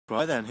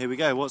Right then, here we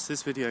go. What's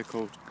this video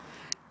called?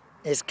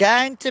 It's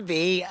going to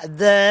be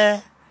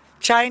the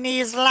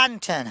Chinese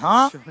lantern,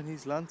 huh?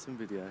 Chinese lantern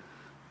video.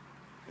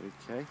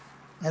 Okay.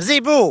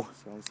 Zibu.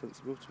 Sounds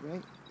sensible to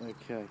me.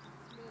 Okay.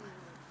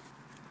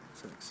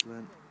 That's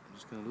excellent. I'm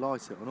just going to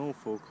light it on all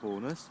four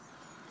corners.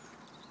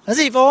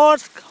 Zibu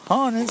What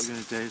corners. we're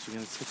going to do is we're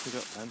going to tip it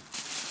up then.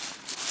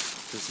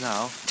 Because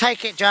now...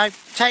 Take it, Joe.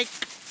 Take.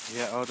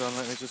 Yeah, hold on,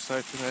 let me just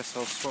open this.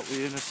 I'll swap with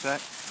you in a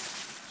sec.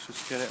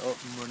 Just get it up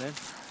and running.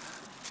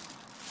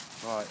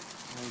 Right,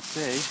 can you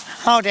see?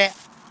 Hold it.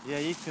 Yeah,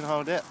 you can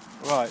hold it.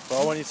 Right,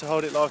 but I want you to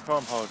hold it like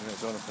I'm holding it,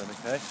 Jonathan,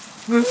 okay?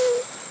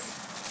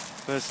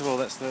 First of all,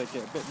 let's let it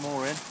get a bit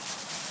more in.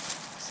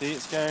 See,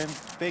 it's going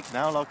big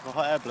now, like a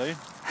hot air balloon.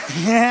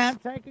 Yeah,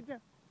 take it, Joe.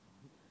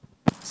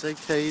 It's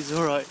okay, he's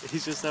alright.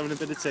 He's just having a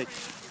bit of tea.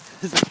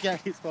 It's okay,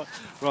 it's fine.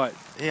 Right,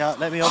 here,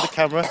 let me hold the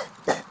camera.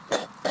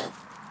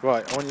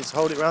 Right, I want you to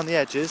hold it around the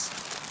edges.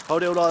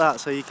 Hold it all like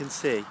that so you can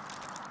see.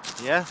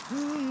 Yeah?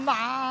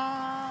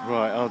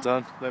 Right, hold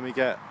on. Let me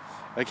get...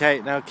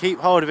 Okay, now keep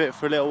hold of it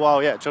for a little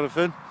while. Yeah,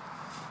 Jonathan?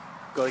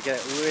 Got to get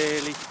it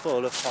really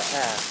full of hot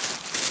air.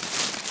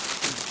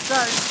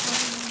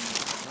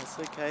 That's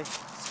okay.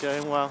 It's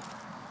going well.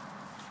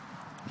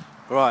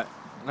 Right,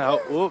 now,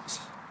 whoops.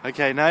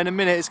 Okay, now in a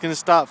minute it's going to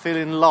start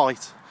feeling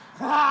light.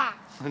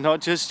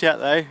 Not just yet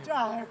though.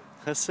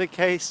 That's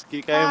okay,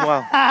 keep going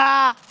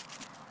well.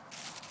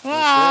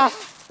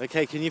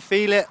 Okay, can you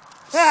feel it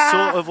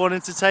sort of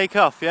wanting to take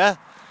off, yeah?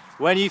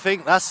 When you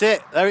think, that's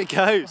it, there it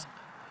goes.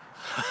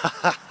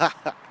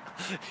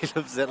 He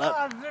loves it. Look.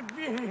 That's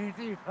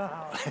beautiful.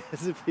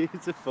 It's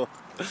beautiful.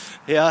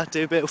 Yeah,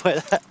 do a bit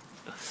with that.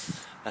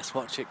 Let's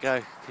watch it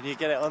go. Can you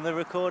get it on the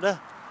recorder?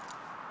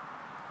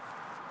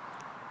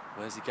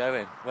 Where's he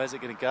going? Where's it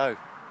going to go?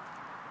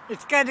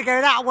 It's going to go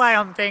that way,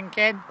 I'm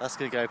thinking. That's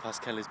going to go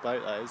past Kelly's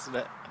boat though, isn't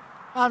it?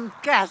 I'm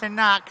guessing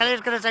that.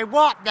 Kelly's going to say,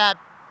 what the...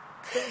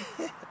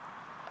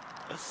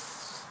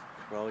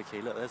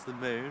 Crikey, look, there's the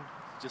moon.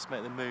 Just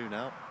make the moon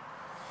out.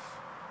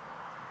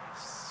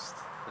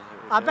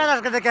 I bet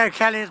that's going to go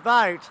Kelly's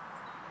boat.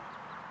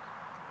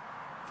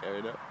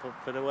 Going up,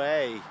 up and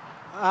away.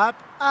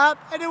 Up, up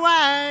and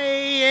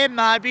away in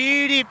my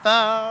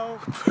beautiful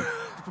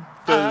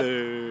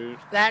balloon.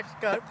 Let's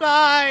go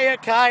fly a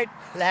kite.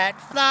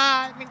 Let's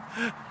fly me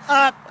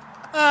up,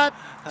 up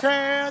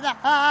to the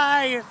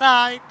highest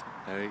height.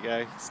 There we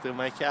go. Still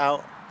make it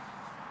out.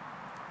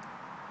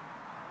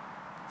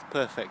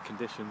 Perfect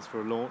conditions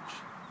for a launch.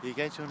 You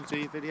going to want to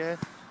do your video?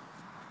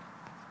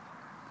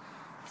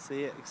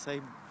 See it, say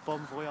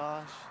bon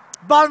voyage.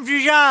 Bon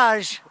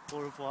voyage. Au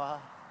revoir.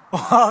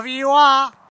 Au revoir.